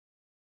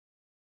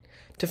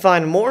To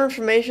find more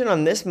information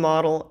on this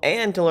model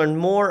and to learn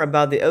more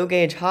about the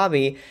O-Gauge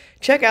hobby,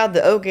 check out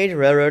the O-Gauge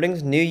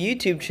Railroading's new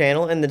YouTube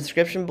channel in the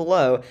description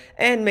below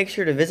and make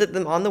sure to visit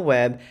them on the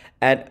web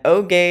at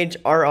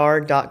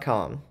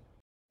ogaugerr.com.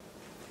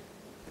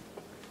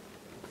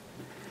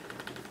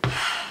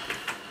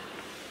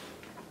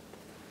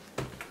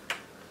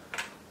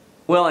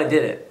 Well, I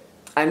did it.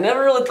 I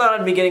never really thought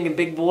I'd be getting a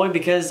big boy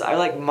because I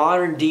like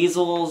modern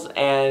diesels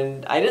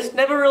and I just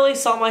never really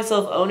saw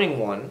myself owning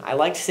one. I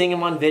liked seeing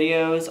them on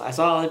videos, I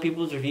saw other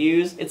people's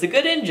reviews. It's a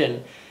good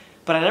engine,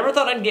 but I never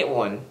thought I'd get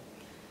one.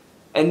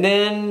 And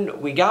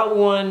then we got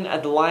one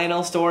at the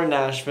Lionel store in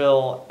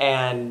Nashville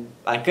and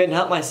I couldn't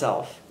help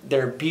myself.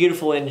 They're a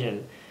beautiful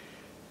engine.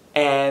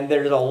 And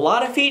there's a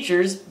lot of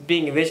features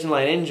being a Vision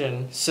Line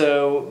engine,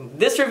 so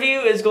this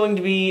review is going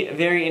to be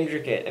very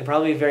intricate and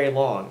probably very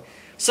long.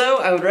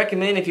 So I would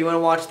recommend, if you want to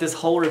watch this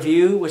whole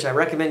review, which I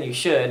recommend you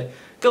should,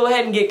 go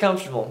ahead and get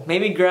comfortable.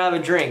 Maybe grab a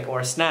drink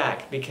or a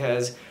snack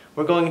because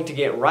we're going to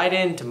get right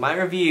into my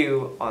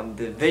review on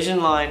the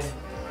Vision Line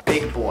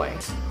Big Boy.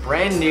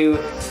 Brand new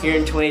here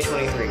in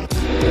 2023.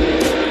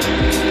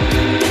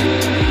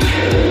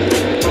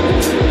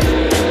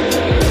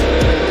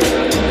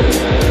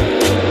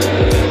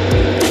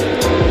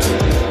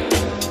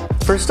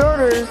 For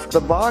starters, the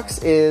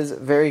box is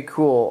very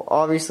cool.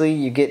 Obviously,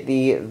 you get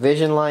the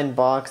Vision Line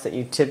box that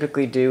you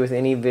typically do with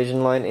any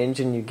Vision Line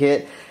engine you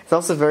get. It's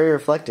also very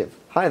reflective.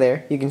 Hi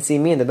there, you can see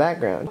me in the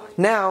background.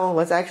 Now,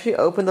 let's actually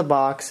open the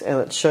box and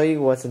let's show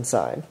you what's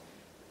inside.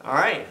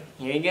 Alright,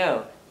 here you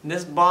go.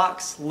 This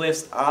box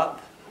lifts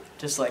up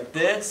just like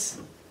this.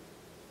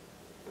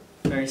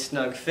 Very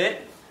snug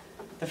fit.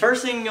 The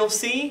first thing you'll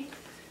see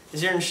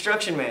is your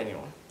instruction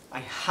manual. I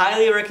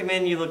highly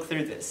recommend you look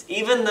through this.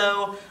 Even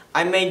though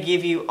I may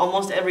give you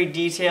almost every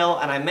detail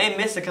and I may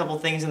miss a couple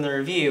things in the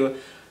review,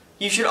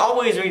 you should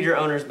always read your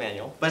owner's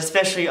manual, but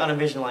especially on a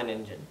Vision Line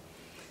engine.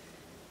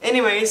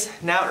 Anyways,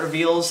 now it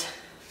reveals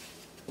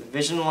the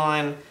Vision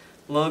Line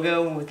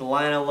logo with the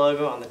Lionel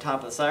logo on the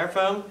top of the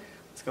styrofoam.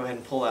 Let's go ahead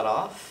and pull that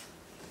off.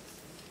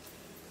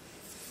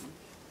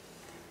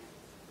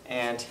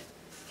 And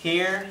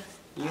here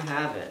you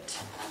have it.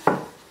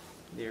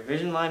 Your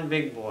Vision Line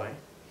Big Boy.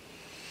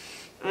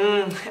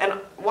 And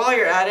while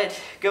you're at it,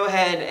 go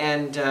ahead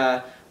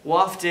and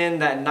waft in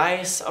that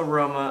nice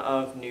aroma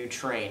of new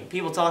train.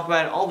 People talk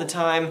about it all the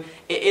time.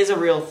 It is a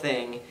real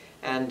thing,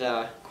 and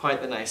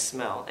quite the nice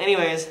smell.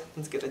 Anyways,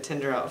 let's get the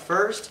tinder out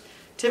first.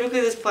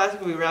 Typically this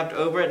plastic will be wrapped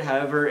over it,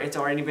 however, it's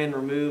already been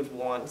removed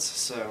once,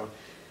 so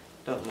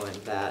don't mind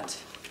that.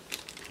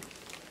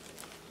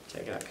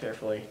 Take it out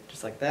carefully,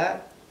 just like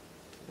that.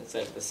 And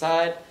set it to the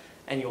side.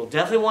 And you will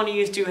definitely want to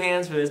use two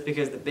hands for this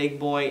because the Big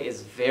Boy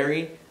is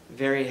very,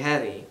 very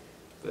heavy.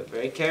 But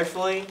very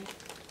carefully,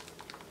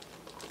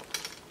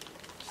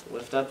 just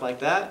lift up like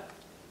that.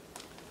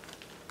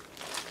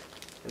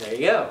 And there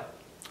you go.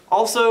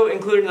 Also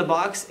included in the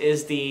box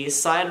is the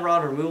side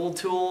rod removal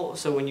tool,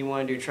 so when you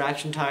want to do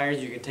traction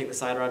tires, you can take the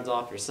side rods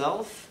off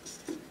yourself.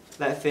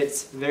 That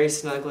fits very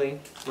snugly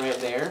right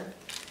there.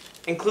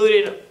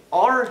 Included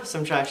are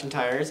some traction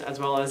tires, as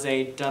well as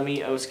a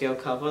dummy O-scale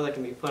coupler that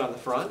can be put on the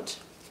front.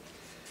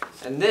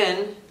 And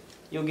then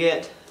you'll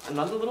get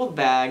another little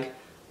bag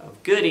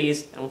of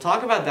goodies, and we'll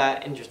talk about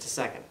that in just a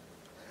second.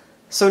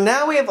 So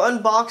now we have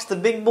unboxed the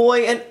Big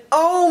Boy, and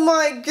oh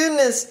my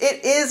goodness,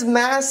 it is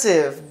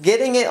massive!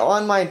 Getting it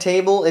on my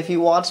table, if you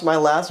watched my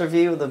last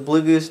review of the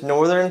Blue Goose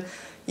Northern,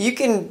 you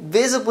can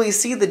visibly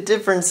see the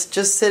difference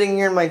just sitting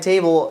here on my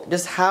table,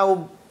 just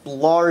how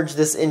large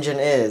this engine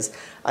is.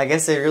 I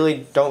guess they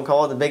really don't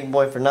call it the Big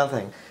Boy for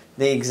nothing.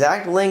 The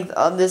exact length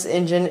of this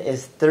engine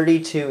is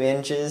 32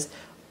 inches,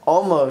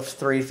 almost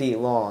 3 feet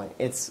long.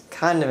 It's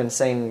kind of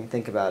insane when you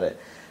think about it.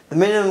 The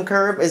minimum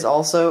curb is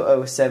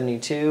also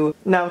 0.72.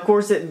 Now, of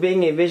course, it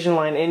being a Vision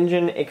Line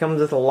engine, it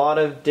comes with a lot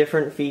of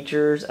different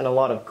features and a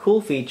lot of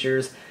cool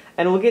features,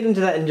 and we'll get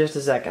into that in just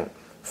a second.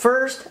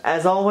 First,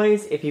 as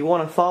always, if you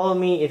want to follow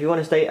me, if you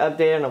want to stay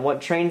updated on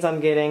what trains I'm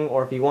getting,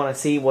 or if you want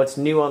to see what's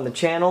new on the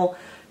channel,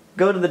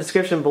 go to the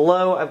description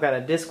below. I've got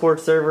a Discord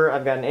server,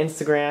 I've got an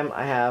Instagram,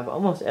 I have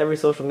almost every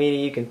social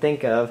media you can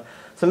think of.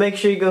 So make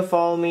sure you go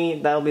follow me.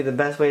 That'll be the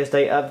best way to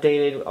stay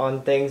updated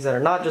on things that are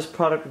not just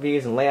product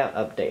reviews and layout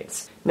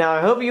updates. Now,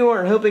 I hope you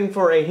weren't hoping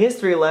for a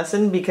history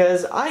lesson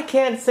because I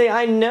can't say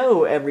I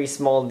know every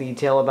small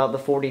detail about the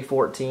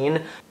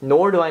 4014,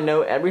 nor do I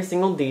know every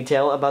single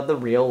detail about the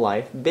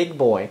real-life Big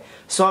Boy.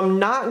 So I'm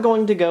not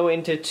going to go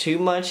into too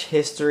much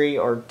history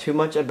or too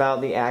much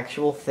about the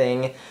actual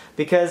thing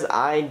because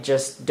I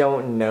just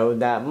don't know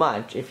that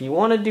much. If you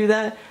want to do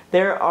that,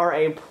 there are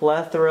a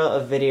plethora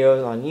of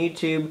videos on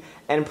YouTube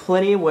and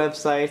plenty of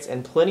websites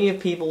and plenty of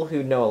people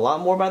who know a lot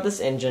more about this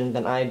engine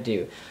than I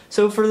do.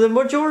 So for the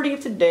majority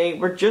of today,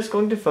 we're just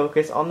going to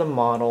focus on the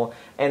model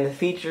and the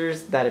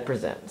features that it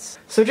presents.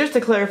 So just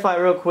to clarify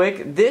real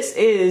quick, this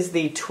is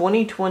the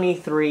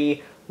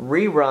 2023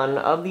 rerun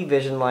of the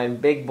Vision Line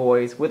Big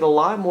Boys with a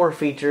lot more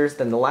features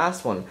than the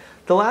last one.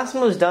 The last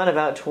one was done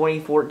about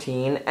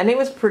 2014, and it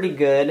was pretty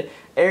good.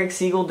 Eric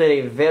Siegel did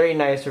a very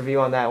nice review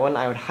on that one.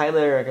 I would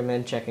highly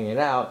recommend checking it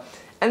out.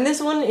 And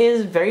this one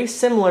is very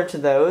similar to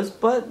those,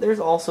 but there's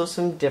also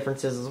some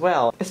differences as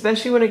well,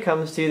 especially when it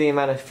comes to the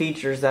amount of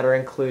features that are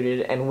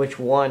included and which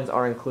ones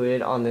are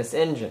included on this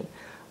engine.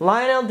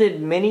 Lionel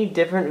did many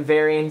different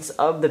variants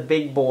of the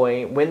Big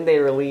Boy when they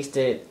released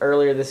it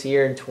earlier this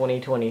year in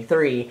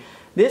 2023.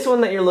 This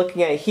one that you're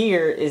looking at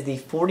here is the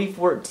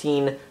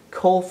 4014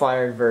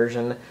 coal-fired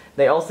version.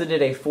 They also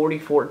did a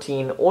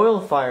 4014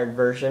 oil-fired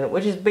version,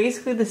 which is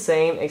basically the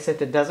same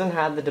except it doesn't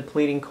have the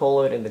depleting coal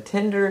load in the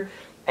tender,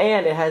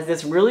 and it has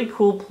this really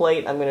cool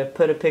plate I'm going to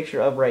put a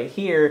picture of right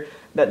here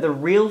that the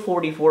real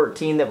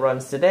 4014 that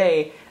runs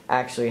today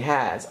actually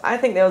has. I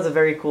think that was a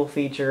very cool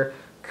feature.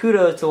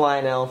 Kudos to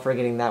Lionel for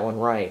getting that one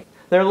right.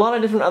 There are a lot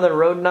of different other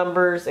road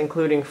numbers,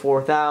 including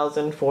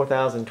 4000,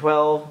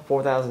 4012,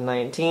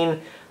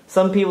 4019.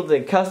 Some people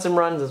did custom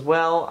runs as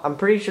well. I'm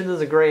pretty sure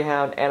there's a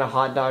Greyhound and a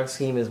hot dog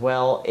scheme as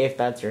well, if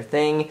that's your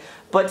thing.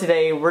 But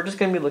today, we're just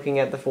going to be looking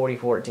at the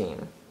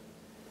 4014.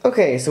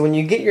 Okay, so when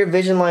you get your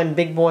Vision Line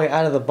Big Boy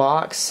out of the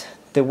box,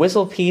 the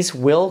whistle piece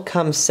will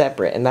come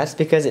separate, and that's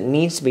because it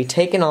needs to be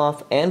taken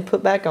off and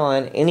put back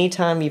on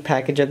anytime you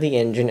package up the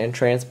engine and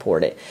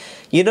transport it.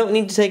 You don't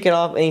need to take it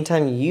off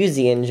anytime you use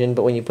the engine,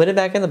 but when you put it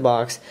back in the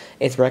box,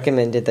 it's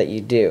recommended that you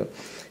do.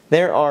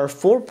 There are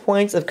 4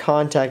 points of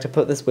contact to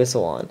put this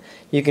whistle on.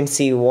 You can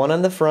see one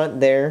on the front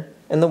there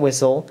in the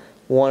whistle,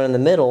 one in the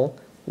middle,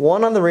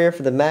 one on the rear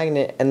for the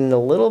magnet, and then the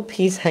little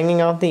piece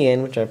hanging off the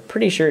end, which I'm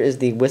pretty sure is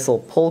the whistle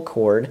pull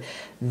cord.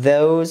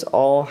 Those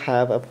all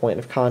have a point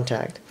of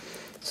contact.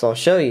 So I'll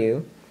show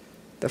you.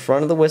 The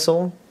front of the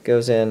whistle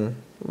goes in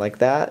like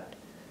that,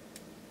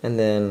 and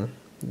then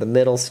the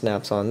middle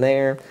snaps on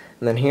there,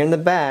 and then here in the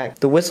back,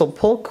 the whistle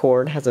pull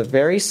cord has a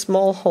very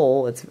small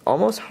hole. It's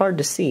almost hard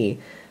to see,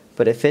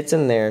 but it fits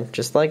in there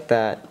just like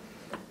that,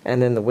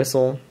 and then the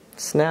whistle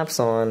snaps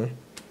on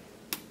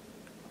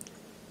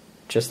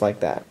just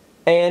like that.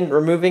 And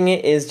removing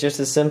it is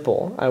just as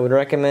simple. I would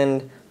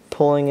recommend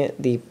pulling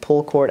the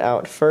pull cord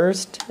out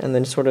first, and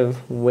then sort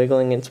of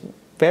wiggling it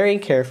very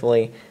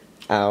carefully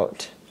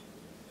out,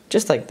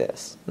 just like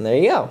this. And there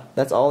you go.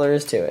 That's all there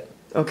is to it.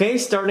 Okay,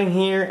 starting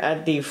here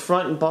at the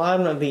front and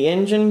bottom of the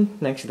engine,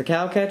 next to the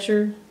cow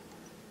catcher,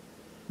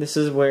 this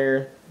is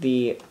where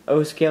the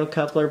O-scale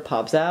coupler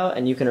pops out,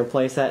 and you can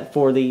replace that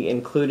for the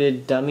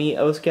included dummy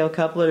O-scale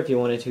coupler if you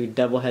wanted to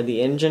double head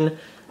the engine.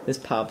 This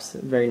pops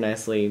very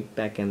nicely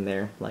back in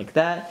there like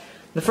that.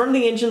 The front of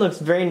the engine looks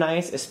very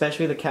nice,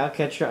 especially the cow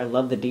catcher. I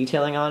love the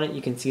detailing on it.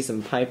 You can see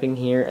some piping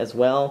here as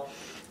well.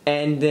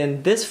 And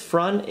then this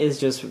front is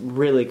just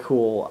really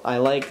cool. I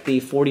like the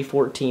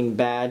 4014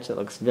 badge. That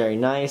looks very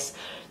nice.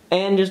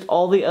 And just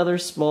all the other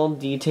small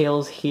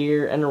details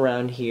here and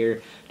around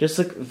here just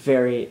look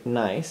very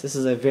nice. This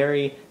is a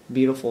very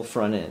beautiful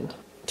front end.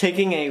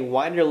 Taking a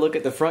wider look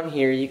at the front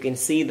here, you can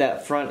see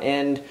that front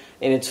end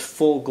in its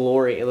full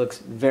glory. It looks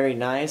very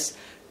nice.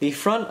 The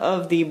front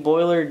of the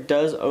boiler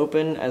does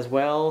open as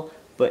well,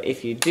 but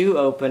if you do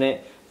open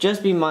it,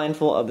 just be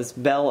mindful of this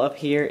bell up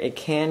here. It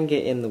can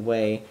get in the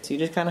way, so you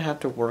just kind of have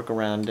to work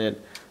around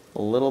it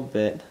a little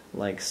bit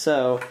like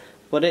so.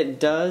 But it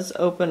does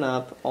open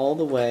up all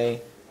the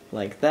way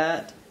like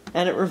that,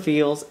 and it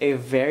reveals a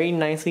very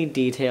nicely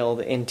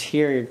detailed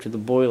interior to the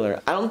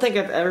boiler. I don't think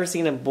I've ever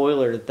seen a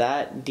boiler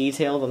that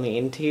detailed on the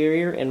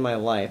interior in my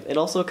life. It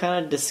also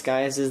kind of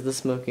disguises the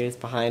smokiness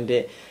behind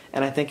it,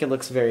 and I think it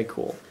looks very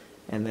cool.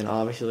 And then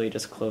obviously it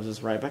just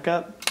closes right back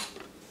up,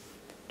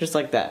 just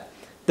like that.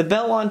 The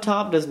bell on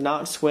top does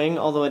not swing,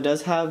 although it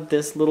does have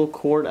this little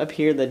cord up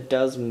here that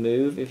does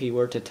move if you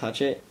were to touch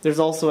it. There's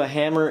also a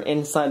hammer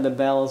inside the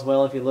bell as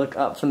well if you look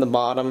up from the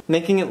bottom,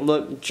 making it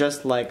look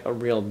just like a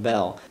real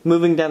bell.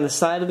 Moving down the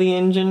side of the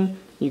engine,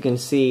 you can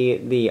see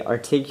the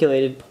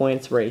articulated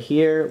points right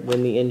here.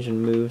 When the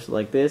engine moves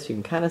like this, you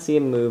can kind of see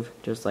it move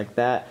just like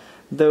that.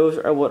 Those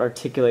are what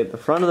articulate the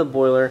front of the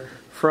boiler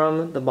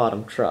from the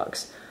bottom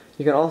trucks.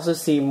 You can also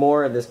see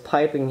more of this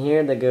piping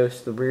here that goes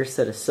to the rear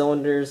set of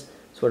cylinders,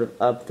 sort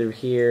of up through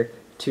here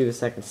to the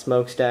second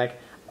smokestack.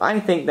 I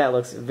think that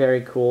looks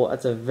very cool.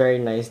 That's a very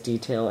nice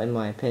detail in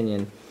my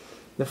opinion.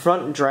 The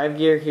front drive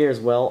gear here as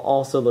well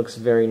also looks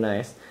very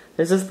nice.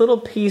 There's this little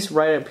piece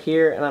right up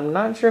here, and I'm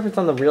not sure if it's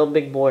on the real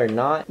Big Boy or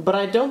not, but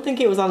I don't think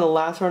it was on the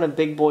last run of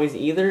Big Boys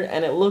either,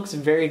 and it looks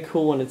very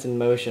cool when it's in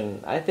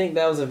motion. I think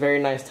that was a very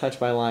nice touch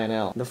by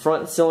Lionel. The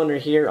front cylinder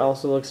here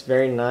also looks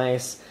very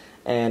nice,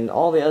 and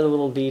all the other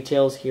little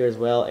details here as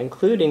well,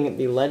 including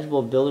the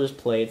legible builder's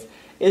plates.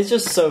 It's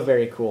just so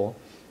very cool.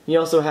 You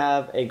also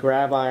have a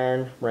grab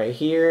iron right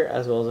here,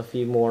 as well as a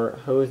few more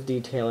hose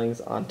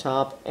detailings on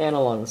top and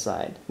along the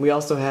side. We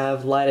also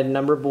have lighted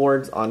number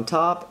boards on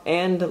top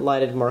and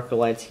lighted marker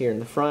lights here in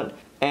the front.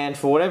 And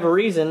for whatever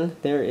reason,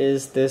 there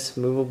is this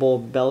movable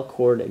bell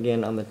cord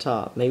again on the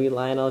top. Maybe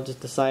Lionel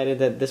just decided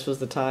that this was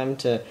the time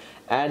to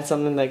add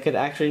something that could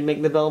actually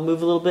make the bell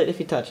move a little bit if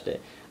you touched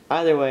it.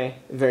 Either way,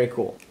 very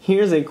cool.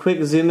 Here's a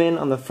quick zoom in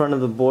on the front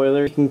of the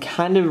boiler. You can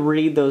kind of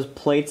read those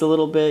plates a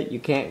little bit. You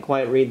can't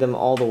quite read them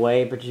all the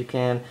way, but you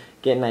can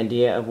get an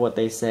idea of what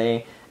they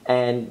say.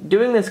 And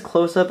doing this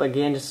close-up,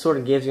 again, just sort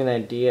of gives you an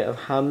idea of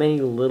how many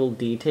little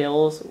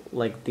details,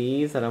 like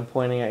these that I'm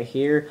pointing at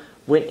here,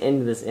 went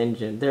into this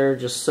engine. There are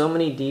just so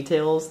many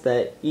details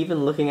that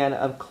even looking at it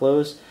up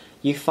close,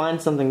 you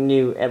find something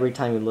new every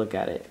time you look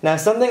at it. Now,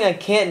 something I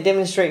can't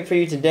demonstrate for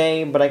you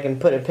today, but I can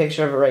put a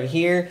picture of it right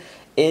here,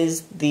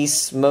 is the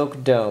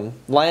smoke dome.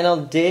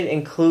 Lionel did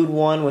include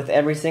one with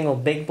every single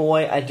big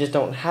boy. I just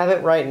don't have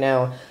it right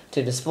now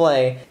to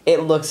display.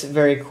 It looks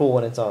very cool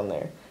when it's on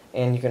there.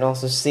 And you can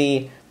also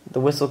see the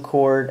whistle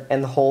cord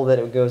and the hole that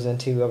it goes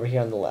into over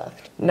here on the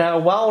left. Now,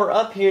 while we're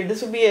up here,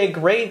 this would be a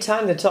great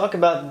time to talk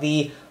about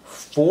the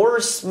 4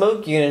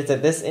 smoke units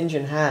that this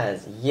engine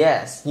has.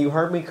 Yes, you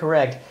heard me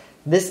correct.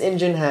 This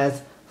engine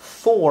has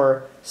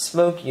 4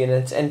 smoke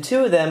units, and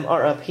 2 of them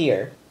are up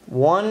here.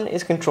 One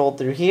is controlled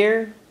through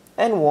here,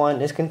 and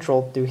one is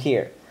controlled through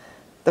here.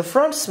 The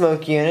front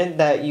smoke unit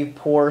that you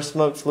pour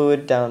smoke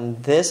fluid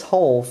down this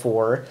hole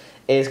for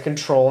is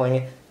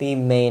controlling the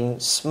main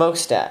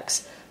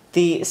smokestacks.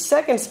 The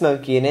second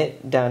smoke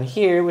unit down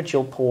here, which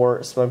you'll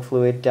pour smoke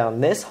fluid down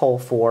this hole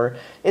for,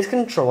 is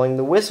controlling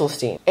the whistle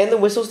steam. And the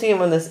whistle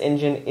steam on this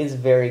engine is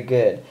very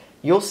good.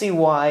 You'll see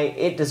why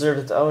it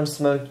deserves its own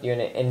smoke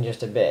unit in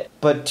just a bit.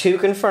 But to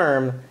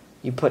confirm,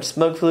 you put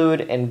smoke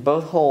fluid in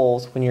both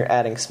holes when you're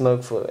adding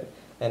smoke fluid.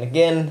 And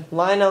again,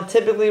 Lionel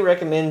typically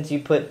recommends you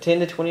put 10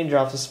 to 20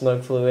 drops of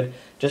smoke fluid.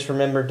 Just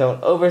remember, don't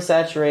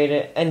oversaturate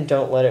it and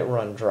don't let it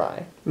run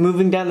dry.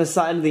 Moving down the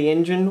side of the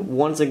engine,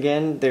 once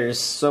again, there's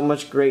so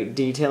much great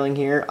detailing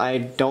here. I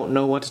don't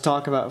know what to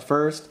talk about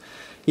first.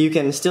 You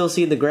can still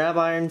see the grab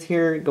irons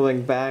here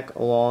going back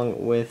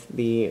along with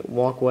the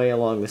walkway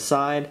along the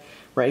side.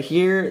 Right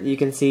here, you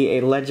can see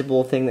a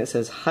legible thing that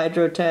says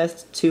Hydro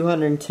Test,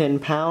 210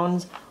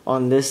 pounds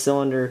on this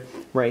cylinder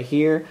right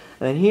here.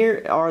 And then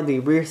here are the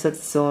rear sets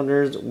of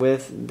cylinders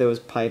with those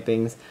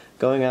pipings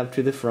going up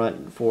to the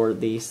front for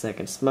the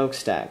second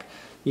smokestack.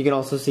 You can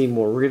also see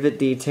more rivet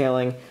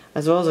detailing,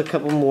 as well as a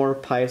couple more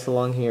pipes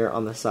along here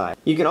on the side.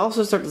 You can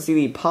also start to see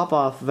the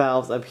pop-off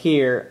valves up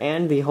here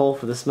and the hole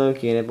for the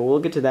smoke unit, but we'll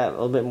get to that a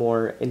little bit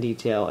more in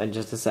detail in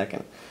just a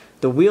second.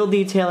 The wheel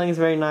detailing is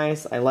very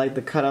nice. I like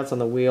the cutouts on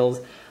the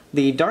wheels.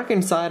 The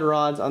darkened side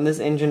rods on this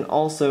engine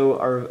also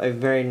are a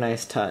very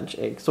nice touch.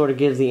 It sort of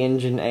gives the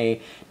engine a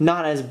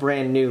not as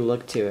brand new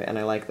look to it, and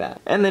I like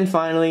that. And then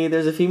finally,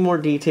 there's a few more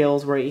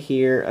details right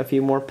here, a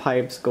few more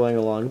pipes going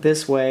along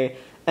this way,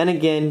 and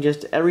again,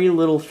 just every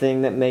little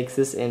thing that makes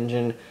this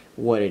engine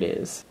what it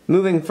is.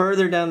 Moving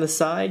further down the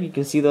side, you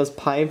can see those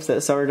pipes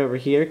that started over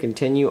here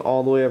continue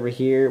all the way over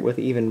here with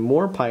even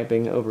more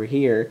piping over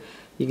here.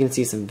 You can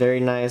see some very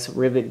nice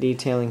rivet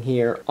detailing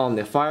here on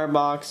the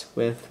firebox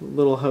with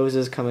little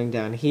hoses coming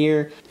down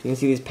here. You can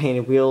see these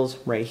painted wheels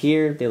right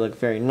here. They look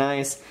very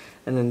nice.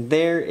 And then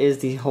there is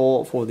the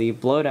hole for the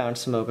blowdown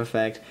smoke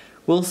effect.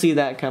 We'll see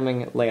that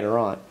coming later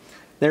on.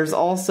 There's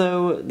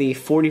also the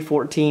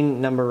 4014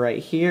 number right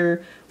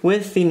here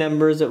with the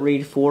numbers that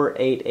read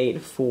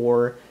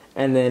 4884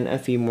 and then a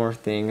few more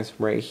things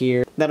right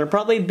here that are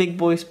probably big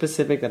boy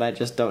specific that I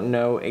just don't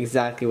know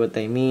exactly what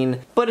they mean,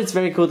 but it's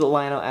very cool that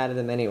Lionel added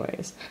them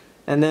anyways.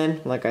 And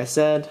then, like I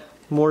said,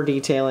 more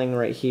detailing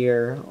right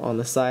here on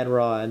the side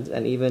rods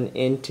and even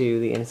into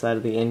the inside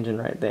of the engine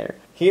right there.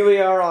 Here we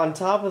are on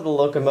top of the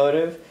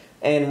locomotive,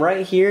 and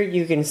right here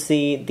you can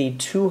see the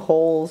 2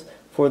 holes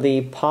for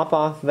the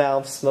pop-off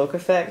valve smoke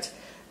effect.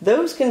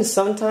 Those can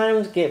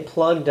sometimes get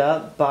plugged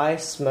up by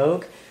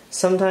smoke.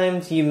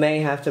 Sometimes you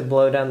may have to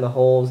blow down the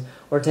holes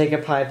or take a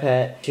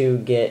pipette to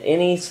get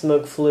any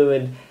smoke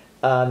fluid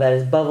that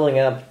is bubbling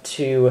up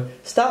to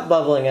stop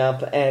bubbling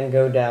up and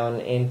go down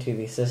into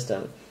the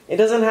system. It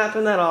doesn't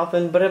happen that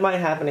often, but it might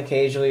happen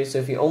occasionally, so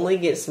if you only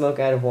get smoke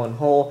out of one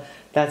hole,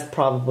 that's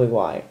probably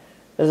why.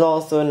 There's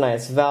also a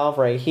nice valve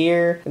right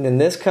here, and then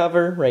this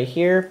cover right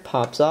here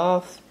pops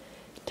off.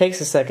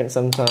 Takes a second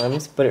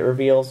sometimes, but it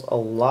reveals a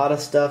lot of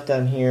stuff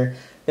down here.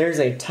 There's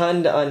a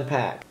ton to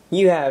unpack.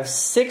 You have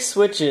 6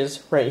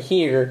 switches right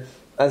here,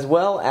 as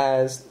well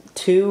as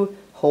 2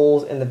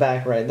 holes in the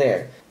back right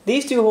there.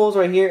 These 2 holes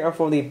right here are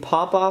for the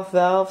pop-off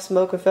valve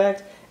smoke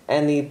effect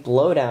and the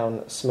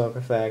blowdown smoke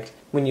effect.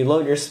 When you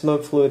load your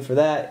smoke fluid for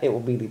that, it will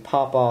be the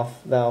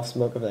pop-off valve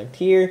smoke effect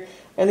here,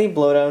 and the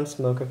blowdown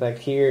smoke effect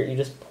here. You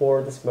just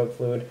pour the smoke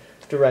fluid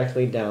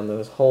directly down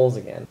those holes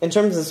again. In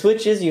terms of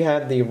switches, you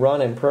have the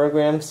run and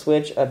program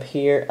switch up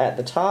here at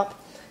the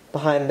top.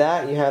 Behind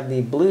that, you have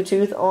the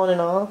Bluetooth on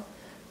and off.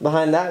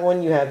 Behind that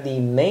one, you have the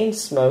main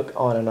smoke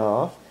on and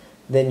off.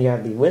 Then you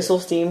have the whistle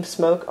steam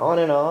smoke on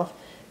and off.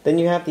 Then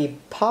you have the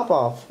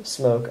pop-off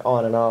smoke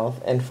on and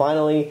off. And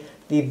finally,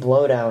 the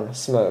blowdown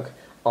smoke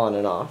on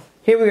and off.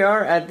 Here we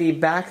are at the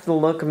back of the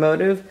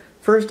locomotive.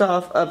 First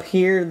off, up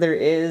here, there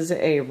is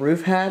a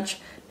roof hatch.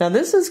 Now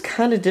this is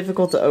kind of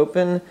difficult to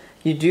open.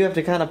 You do have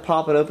to kind of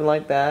pop it open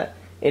like that.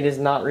 It is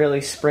not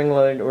really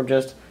spring-loaded or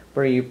just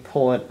where you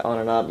pull it on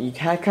and up. You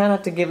kind of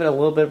have to give it a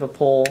little bit of a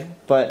pull,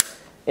 but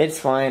It's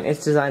fine.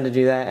 It's designed to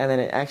do that, and then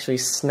it actually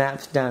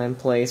snaps down in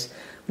place,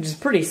 which is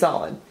pretty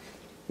solid.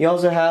 You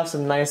also have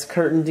some nice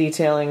curtain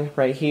detailing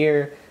right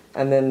here,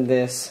 and then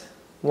this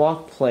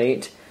walk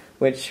plate,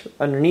 which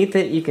underneath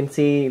it you can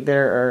see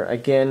there are,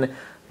 again,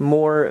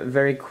 more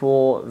very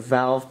cool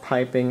valve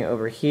piping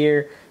over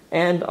here,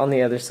 and on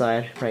the other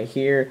side right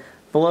here.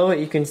 Below it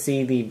you can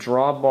see the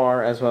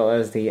drawbar as well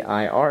as the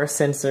IR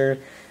sensor.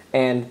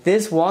 And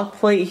this walk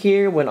plate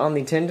here, when on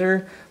the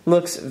tender,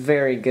 looks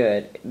very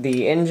good.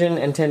 The engine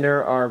and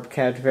tender are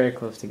kept very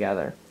close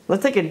together.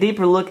 Let's take a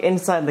deeper look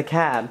inside the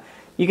cab.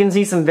 You can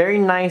see some very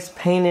nice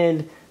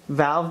painted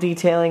valve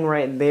detailing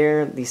right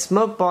there. The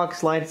smoke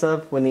box lights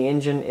up when the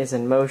engine is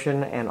in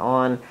motion and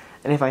on.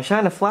 And if I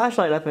shine a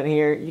flashlight up in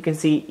here, you can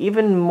see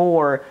even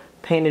more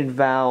painted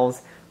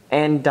valves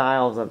and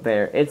dials up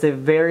there. It's a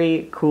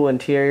very cool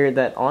interior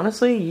that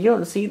honestly you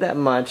don't see that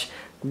much.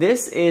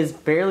 This is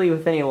barely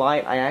with any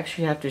light. I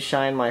actually have to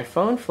shine my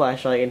phone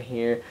flashlight in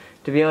here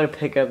to be able to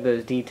pick up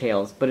those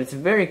details. But it's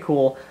very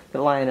cool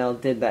that Lionel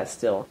did that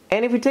still.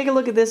 And if we take a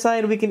look at this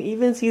side, we can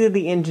even see that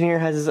the engineer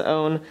has his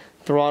own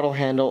throttle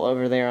handle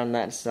over there on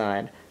that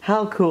side.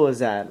 How cool is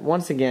that?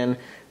 Once again,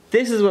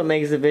 this is what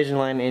makes a Vision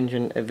Line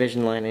engine a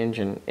Vision Line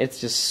engine.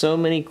 It's just so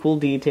many cool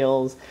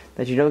details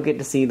that you don't get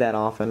to see that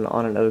often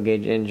on an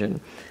O-gauge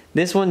engine.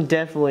 This one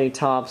definitely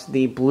tops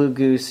the Blue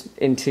Goose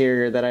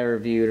interior that I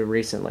reviewed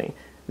recently.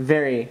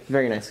 Very,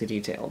 very nicely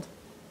detailed.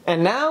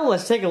 And now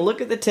let's take a look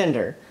at the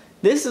tender.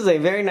 This is a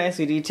very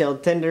nicely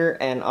detailed tender,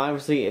 and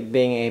obviously it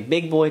being a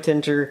big boy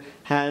tender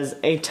has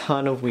a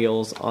ton of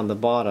wheels on the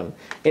bottom.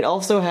 It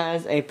also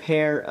has a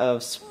pair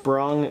of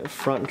sprung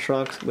front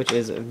trucks, which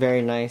is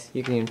very nice.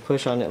 You can even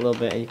push on it a little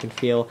bit and you can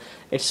feel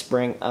it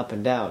spring up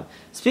and down.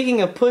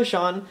 Speaking of push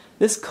on,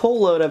 this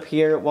coal load up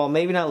here, while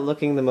maybe not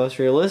looking the most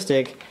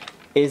realistic,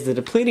 is the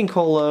depleting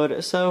coal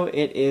load, so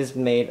it is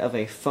made of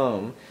a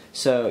foam.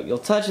 So you'll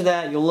touch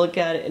that, you'll look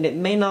at it, and it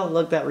may not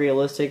look that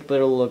realistic, but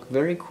it'll look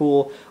very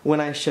cool when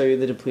I show you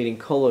the depleting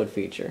coal load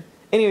feature.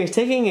 Anyways,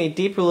 taking a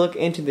deeper look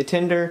into the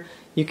tender,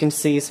 you can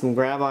see some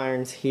grab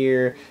irons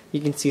here,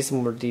 you can see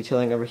some more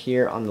detailing over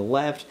here on the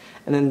left,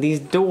 and then these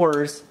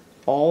doors,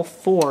 all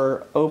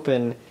four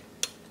open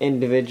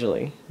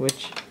individually,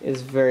 which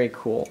is very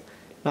cool.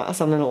 Not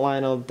something that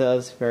Lionel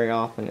does very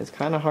often. It's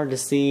kind of hard to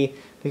see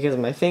because of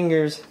my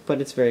fingers,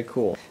 but it's very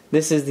cool.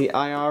 This is the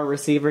IR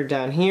receiver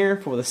down here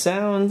for the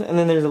sounds, and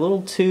then there's a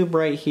little tube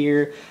right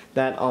here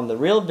that on the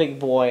real big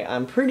boy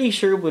I'm pretty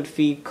sure would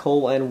feed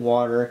coal and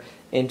water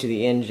into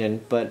the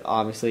engine, but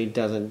obviously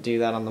doesn't do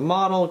that on the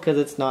model because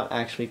it's not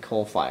actually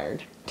coal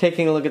fired.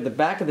 Taking a look at the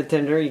back of the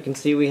tender, you can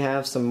see we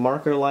have some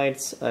marker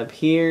lights up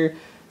here,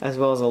 as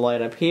well as a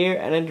light up here,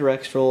 and a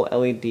directional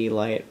LED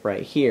light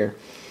right here.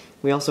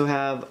 We also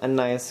have a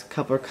nice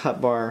coupler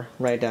cut bar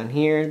right down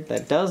here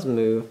that does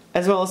move,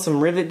 as well as some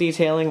rivet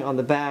detailing on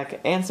the back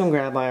and some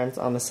grab irons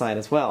on the side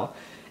as well.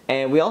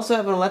 And we also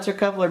have an electric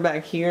coupler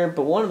back here,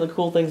 but one of the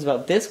cool things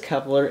about this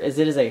coupler is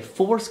it is a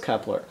force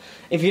coupler.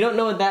 If you don't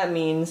know what that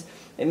means,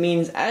 it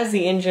means as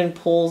the engine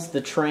pulls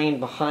the train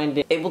behind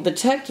it, it will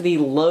detect the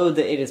load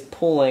that it is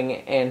pulling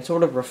and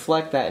sort of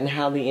reflect that in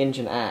how the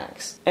engine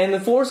acts. And the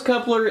force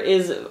coupler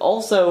is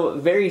also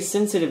very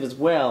sensitive as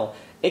well.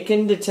 It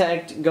can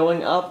detect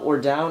going up or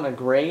down a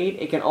grade.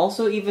 It can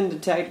also even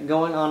detect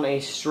going on a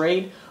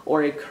straight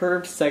or a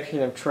curved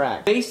section of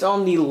track. Based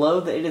on the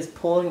load that it is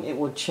pulling, it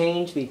will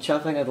change the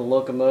chuffing of the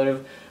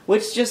locomotive,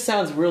 which just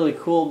sounds really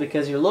cool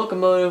because your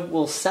locomotive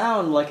will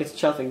sound like it's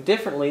chuffing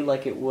differently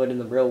like it would in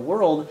the real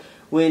world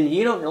when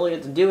you don't really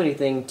have to do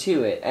anything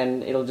to it,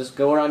 and it'll just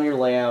go around your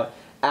layout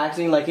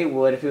acting like it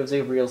would if it was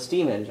a real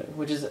steam engine,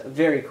 which is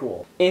very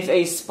cool. If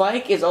a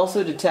spike is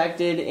also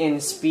detected in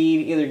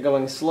speed, either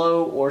going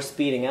slow or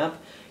speeding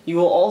up, you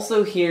will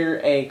also hear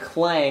a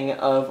clang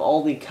of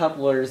all the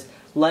couplers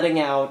letting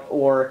out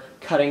or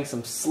cutting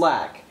some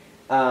slack.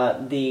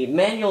 The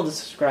manual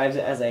describes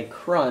it as a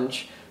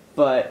crunch,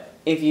 but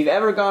if you've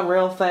ever gone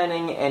rail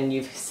fanning and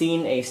you've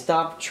seen a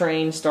stopped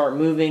train start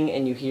moving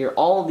and you hear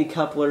all the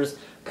couplers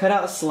cut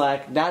out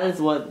slack, that is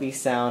what the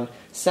sound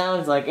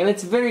sounds like, and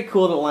it's very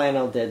cool that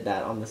Lionel did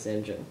that on this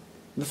engine.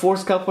 The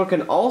force coupler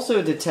can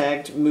also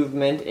detect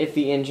movement if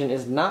the engine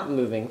is not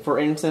moving. For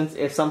instance,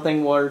 if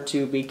something were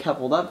to be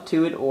coupled up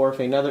to it, or if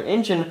another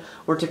engine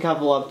were to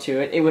couple up to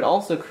it, it would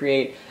also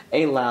create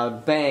a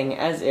loud bang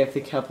as if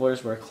the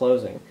couplers were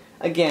closing.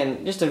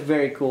 Again, just a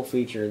very cool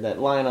feature that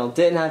Lionel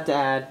didn't have to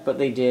add, but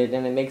they did,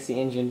 and it makes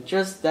the engine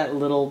just that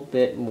little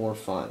bit more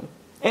fun.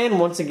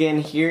 And once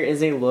again, here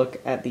is a look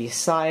at the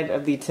side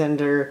of the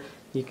tender.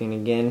 You can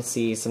again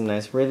see some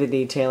nice rivet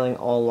detailing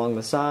all along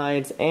the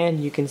sides,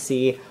 and you can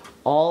see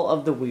all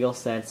of the wheel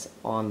sets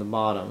on the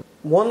bottom.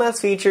 One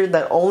last feature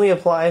that only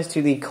applies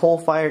to the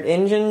coal-fired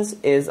engines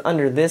is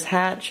under this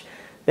hatch,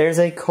 there's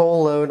a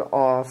coal load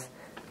off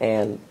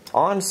and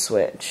on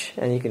switch,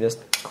 and you can just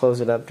close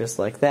it up just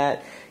like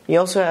that. You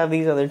also have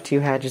these other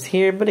two hatches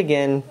here, but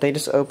again, they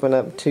just open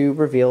up to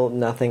reveal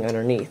nothing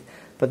underneath.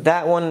 but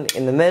that one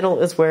in the middle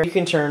is where you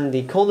can turn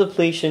the coal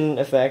depletion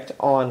effect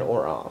on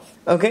or off.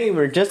 Okay,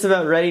 we're just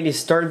about ready to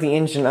start the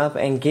engine up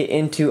and get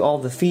into all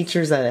the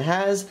features that it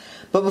has,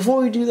 but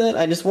before we do that,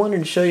 I just wanted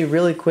to show you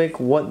really quick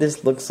what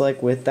this looks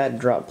like with that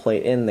drop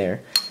plate in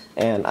there.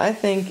 And I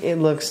think it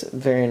looks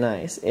very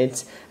nice.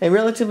 It's a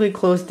relatively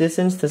close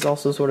distance. This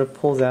also sort of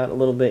pulls out a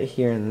little bit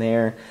here and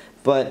there.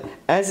 But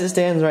as it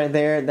stands right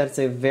there, that's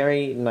a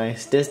very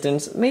nice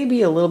distance.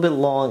 Maybe a little bit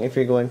long if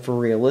you're going for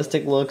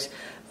realistic looks,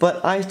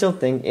 but I still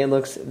think it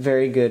looks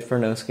very good for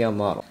no scale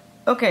model.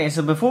 Okay,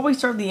 so before we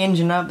start the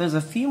engine up, there's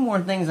a few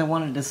more things I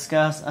want to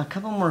discuss, a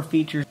couple more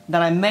features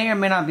that I may or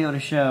may not be able to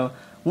show.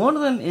 One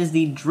of them is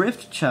the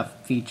drift chuff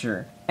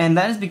feature, and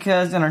that is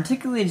because an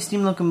articulated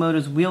steam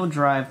locomotive's wheel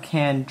drive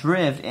can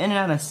drift in and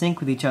out of sync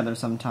with each other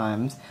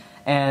sometimes,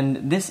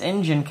 and this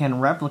engine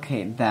can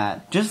replicate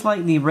that. Just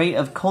like the rate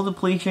of coal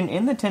depletion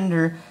in the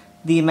tender,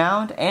 the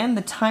amount and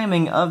the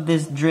timing of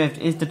this drift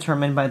is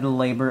determined by the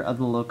labor of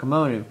the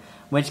locomotive,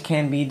 which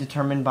can be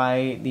determined by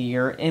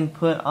your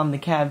input on the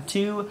cab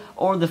 2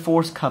 or the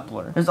force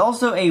coupler. There's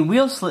also a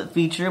wheel slip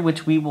feature,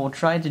 which we will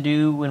try to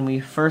do when we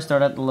first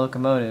start up the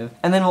locomotive,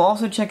 and then we'll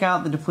also check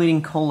out the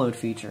depleting coal load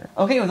feature.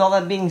 Okay, with all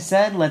that being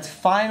said, let's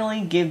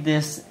finally give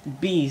this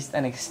beast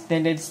an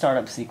extended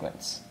startup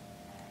sequence.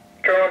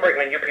 Terminal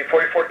Brakeman, UP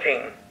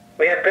 4014.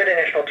 We have good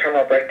initial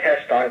terminal brake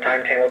test on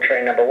timetable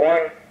train number 1.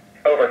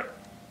 Over.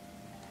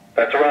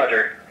 That's a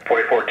Roger.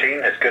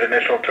 4014 has good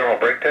initial terminal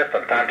brake test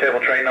on timetable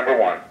train number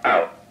 1.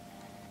 Out.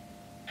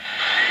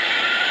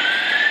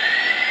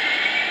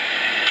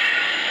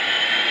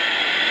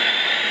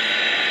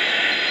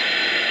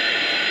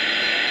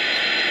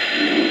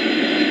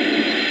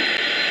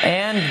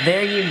 And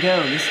there you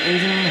go. This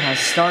engine has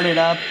started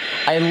up.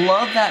 I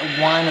love that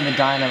whine of the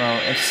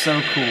dynamo. It's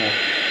so cool.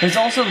 There's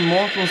also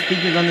multiple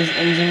speakers on this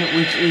engine,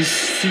 which is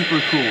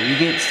super cool. You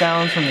get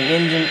sounds from the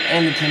engine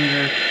and the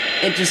tender.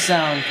 It just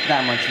sounds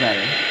that much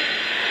better.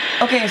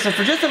 Okay, so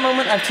for just a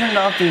moment, I've turned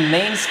off the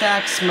main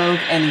stack smoke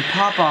and the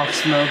pop-off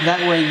smoke. That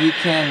way you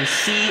can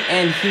see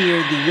and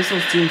hear the whistle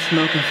steam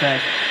smoke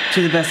effect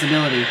to the best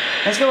ability.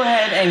 Let's go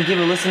ahead and give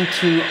a listen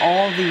to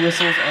all the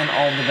whistles and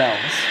all the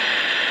bells.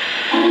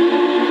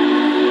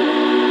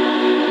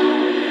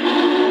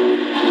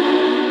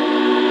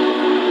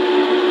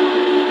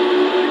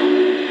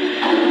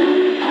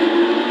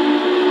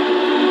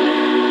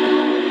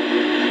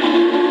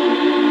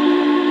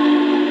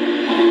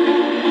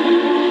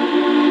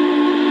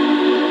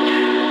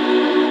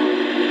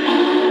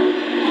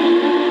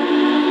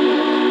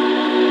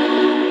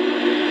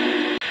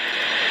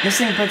 This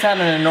thing puts out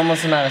an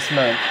enormous amount of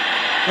smoke.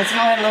 Let's go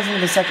ahead and listen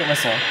to the second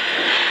whistle.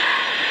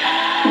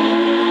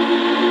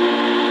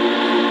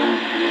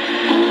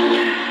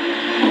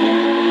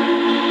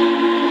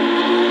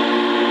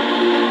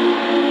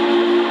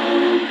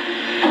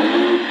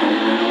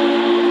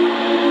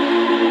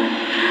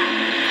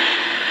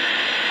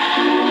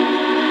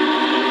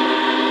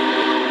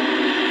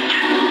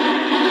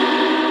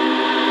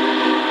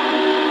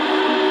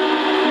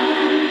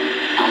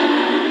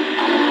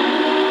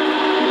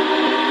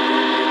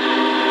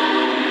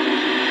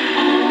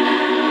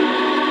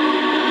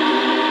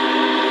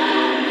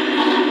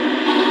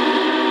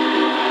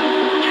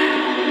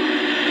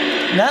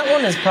 That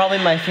one is probably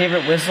my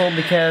favorite whistle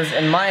because,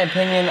 in my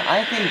opinion,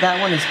 I think that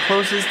one is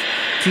closest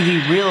to the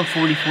real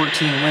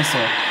 4014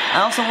 whistle. I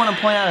also want to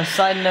point out a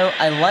side note,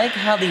 I like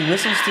how the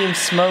whistle steam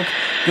smoke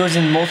goes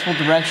in multiple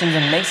directions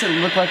and makes it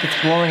look like it's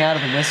blowing out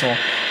of the whistle.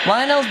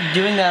 Lionel's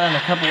doing that on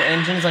a couple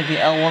engines like the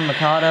L1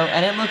 Mikado,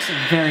 and it looks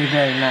very,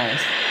 very nice.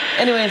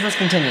 Anyways, let's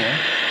continue.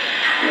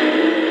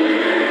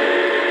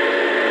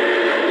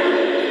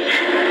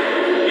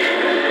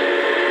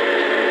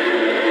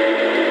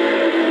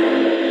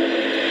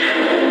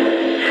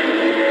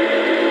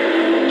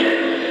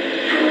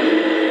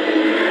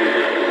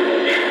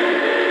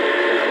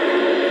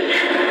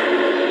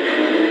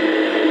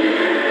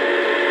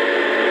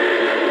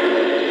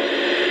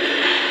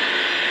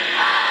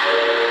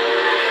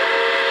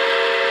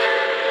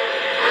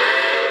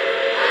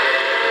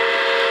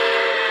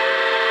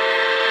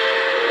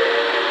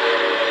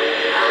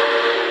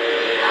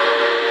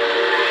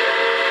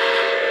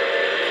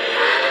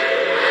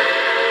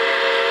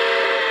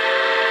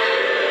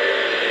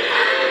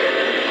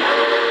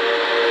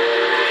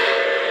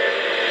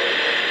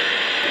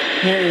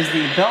 Here is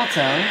the bell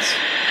tones.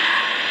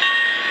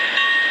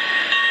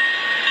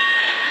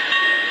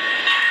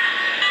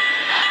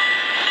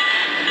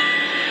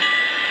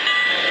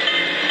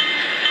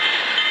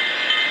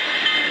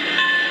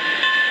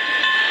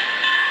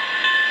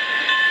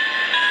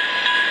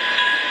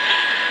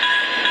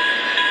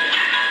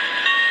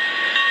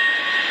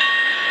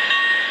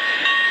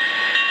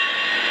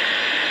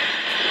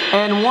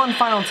 And one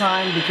final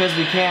time, because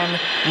we can,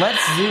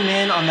 let's zoom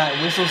in on that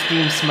whistle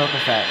steam smoke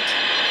effect.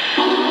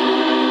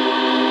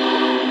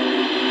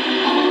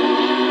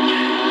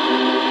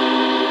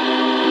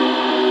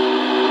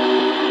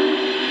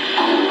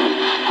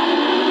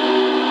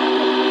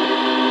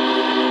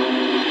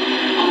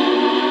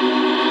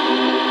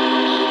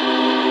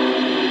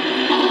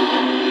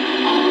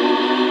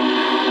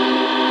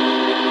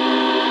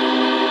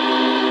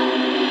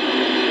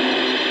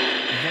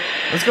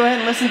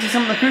 listen to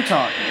some of the crew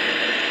talk.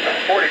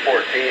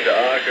 4014 to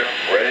Aka,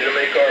 ready to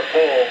make our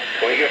pull.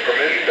 Can we get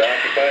permission to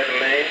occupy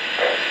the main?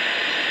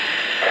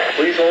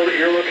 Please hold at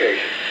your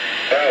location.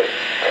 Out.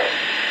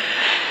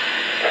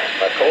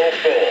 My coal's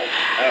full.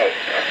 Out.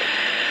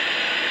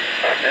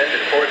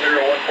 Engine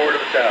 4014 to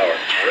the tower.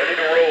 Ready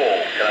to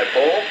roll. Can I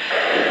pull?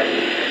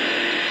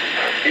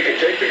 You can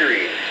take the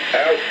green.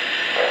 Out.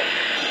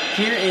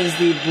 Here is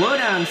the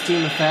blowdown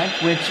steam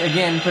effect, which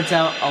again puts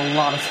out a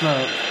lot of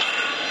smoke.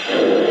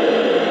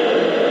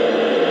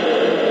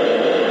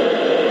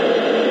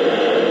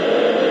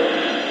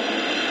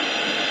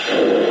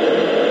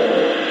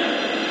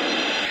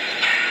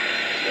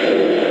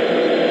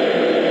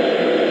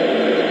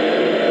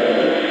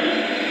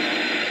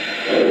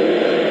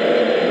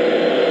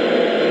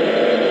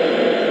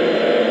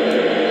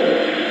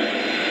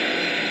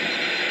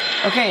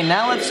 Okay,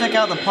 now let's check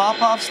out the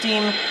pop-off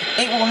steam.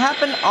 It will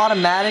happen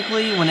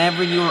automatically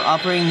whenever you are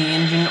operating the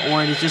engine,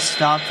 or it is just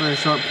stopped for a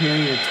short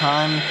period of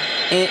time.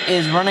 It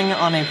is running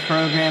on a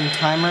programmed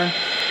timer.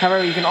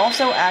 However, you can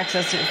also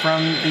access it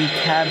from the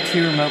Cab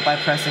 2 remote by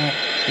pressing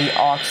the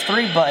aux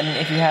 3 button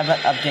if you have that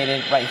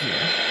updated right here.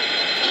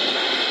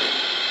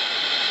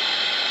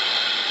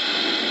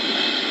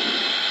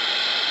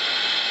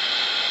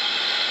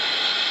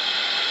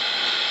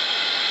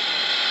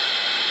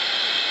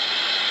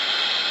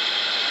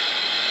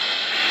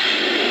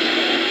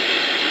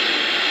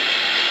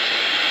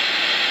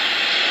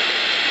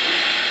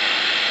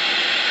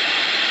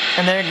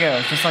 And there it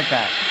goes, just like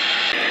that.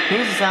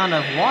 Here's the sound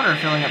of water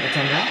filling up the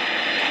tender.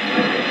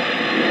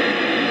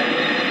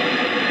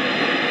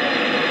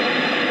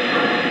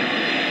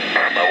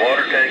 My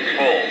water tank's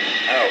full.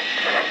 Out.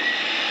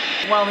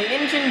 While the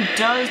engine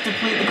does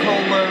deplete the coal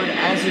load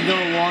as you go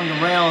along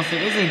the rails, there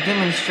is a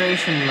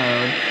demonstration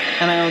mode,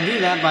 and I will do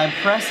that by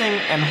pressing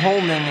and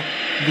holding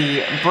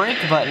the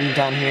brake button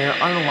down here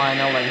on the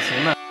Lionel legacy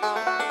remote.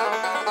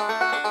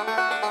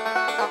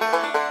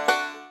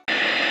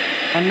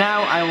 And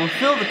now I will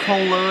fill the coal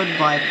load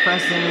by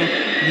pressing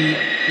the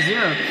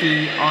 0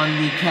 key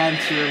on the Cab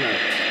 2 remote.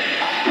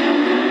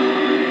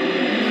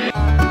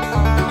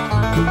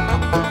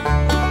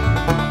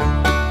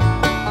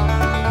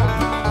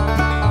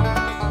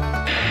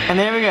 And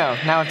there we go,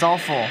 now it's all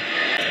full.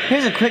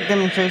 Here's a quick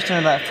demonstration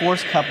of that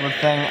force coupler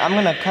thing. I'm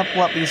going to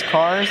couple up these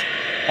cars,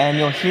 and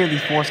you'll hear the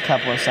force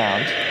coupler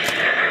sound.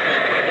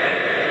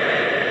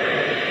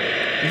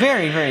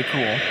 Very, very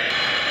cool.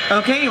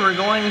 Okay, we're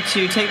going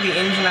to take the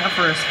engine out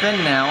for a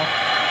spin now,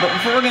 but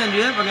before we're going to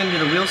do that, we're going to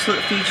do the wheel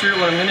slip feature.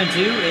 What I'm going to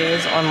do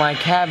is, on my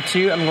Cab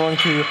 2, I'm going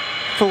to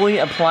fully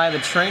apply the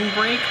train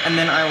brake, and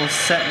then I will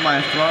set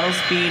my throttle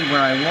speed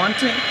where I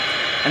want it,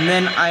 and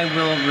then I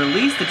will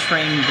release the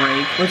train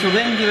brake, which will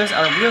then give us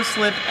our wheel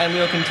slip, and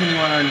we'll continue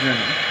on our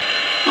journey.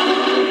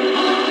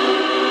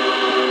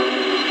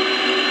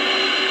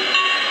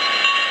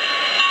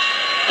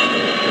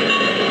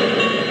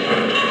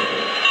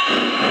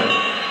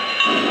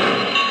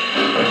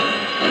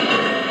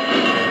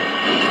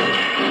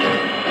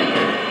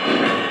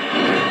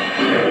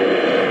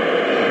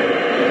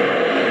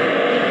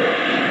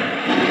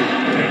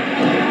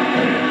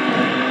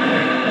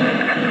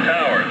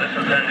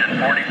 Engine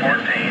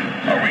 4014.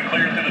 Are we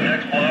clear to the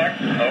next block?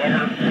 Over.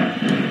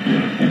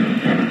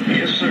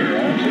 Yes, sir.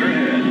 All clear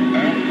ahead.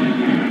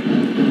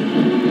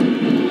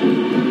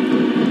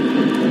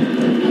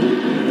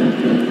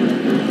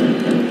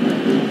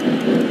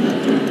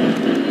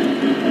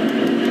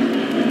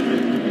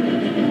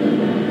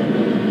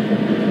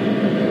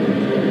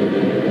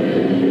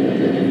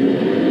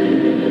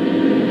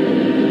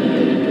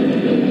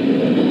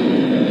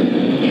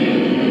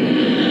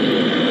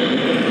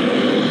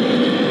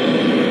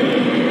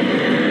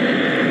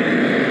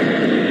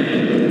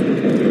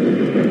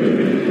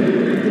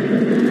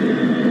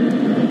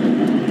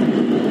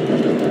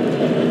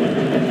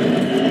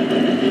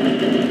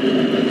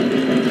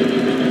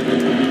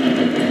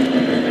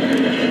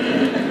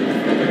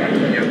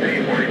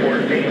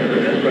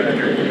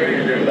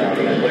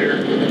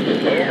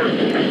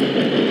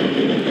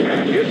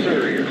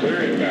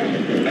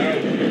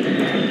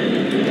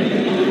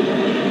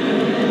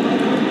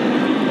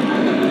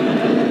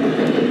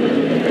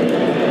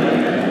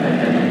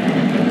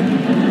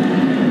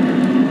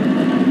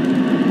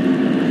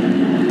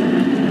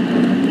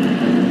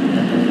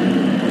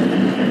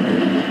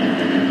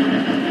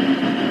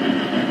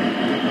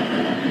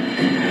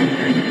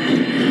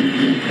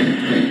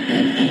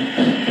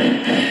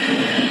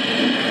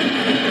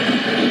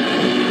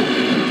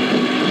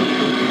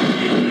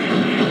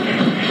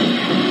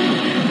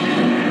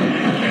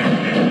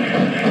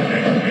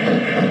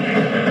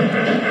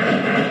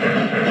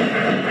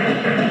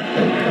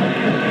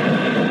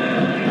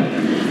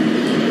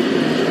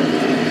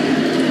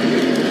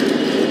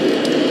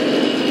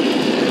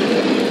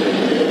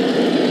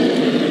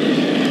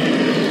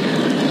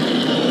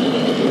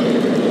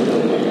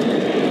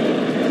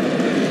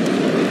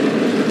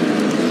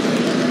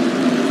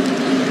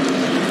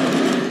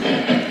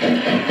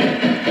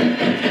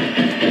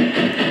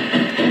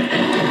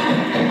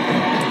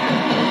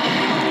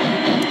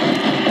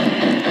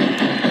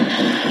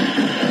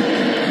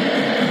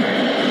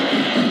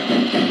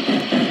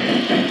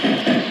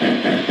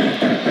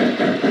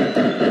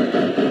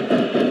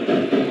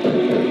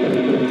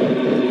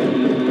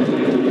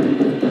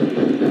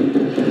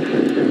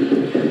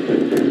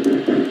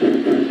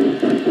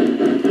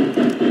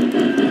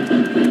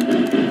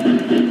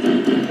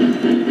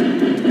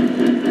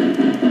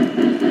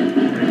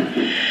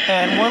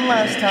 one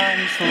last time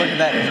just to look at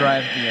that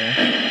drive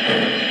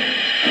gear.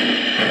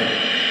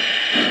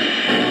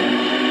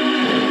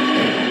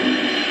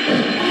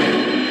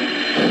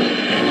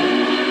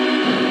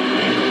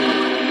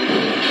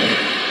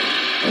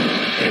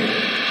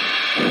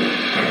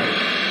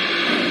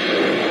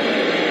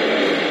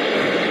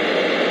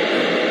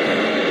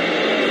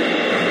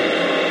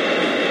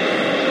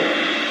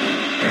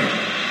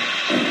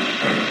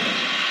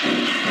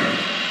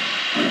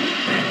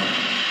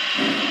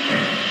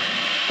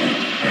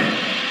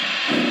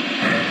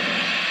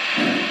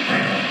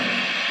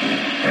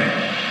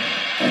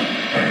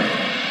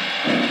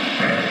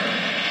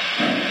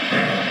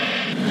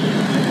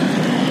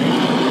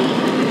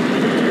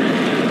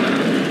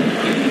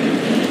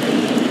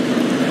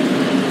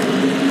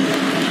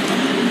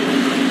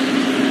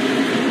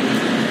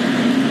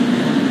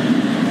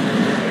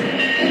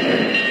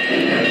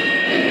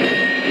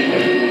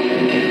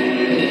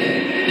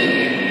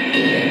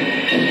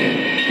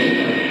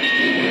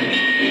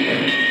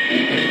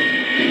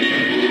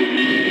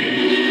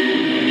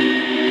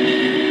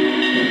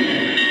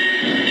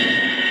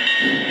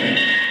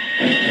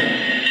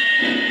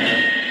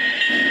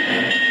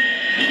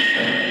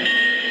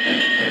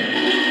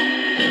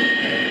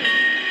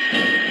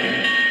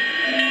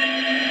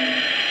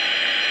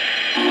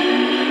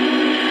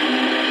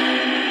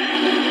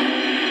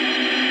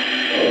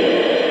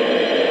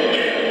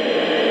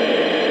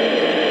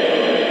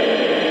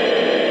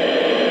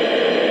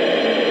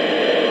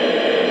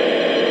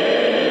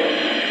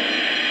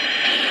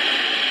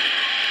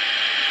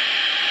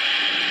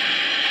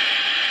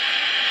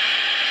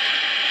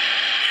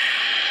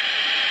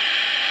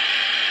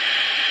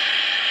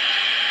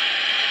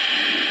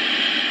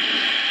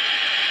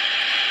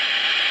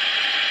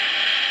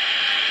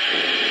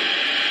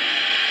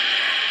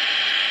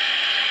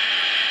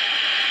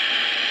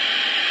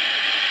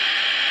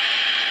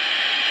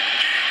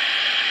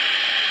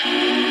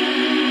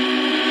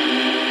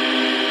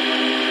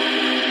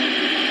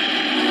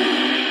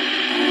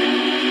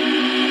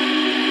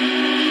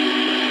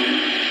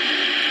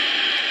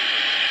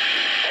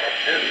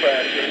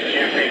 Dispatch, this is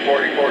UP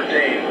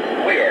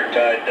 4014. We are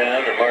tied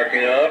down and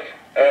marking off.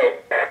 Oh.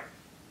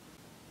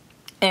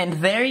 And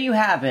there you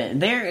have it.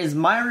 There is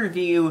my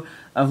review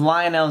of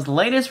Lionel's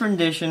latest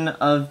rendition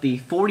of the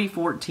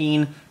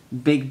 4014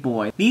 Big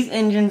Boy. These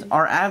engines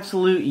are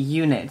absolute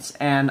units,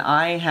 and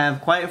I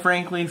have quite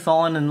frankly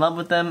fallen in love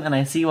with them, and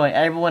I see why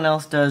everyone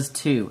else does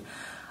too.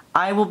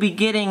 I will be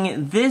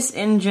getting this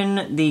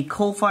engine, the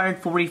coal-fired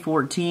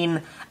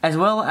 4014, as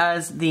well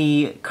as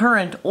the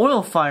current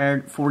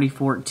oil-fired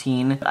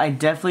 4014. I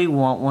definitely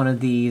want one of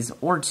these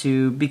or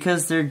two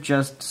because they're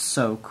just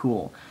so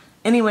cool.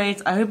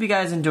 Anyways, I hope you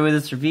guys enjoy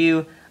this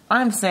review.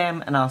 I'm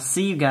Sam, and I'll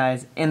see you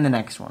guys in the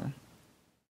next one.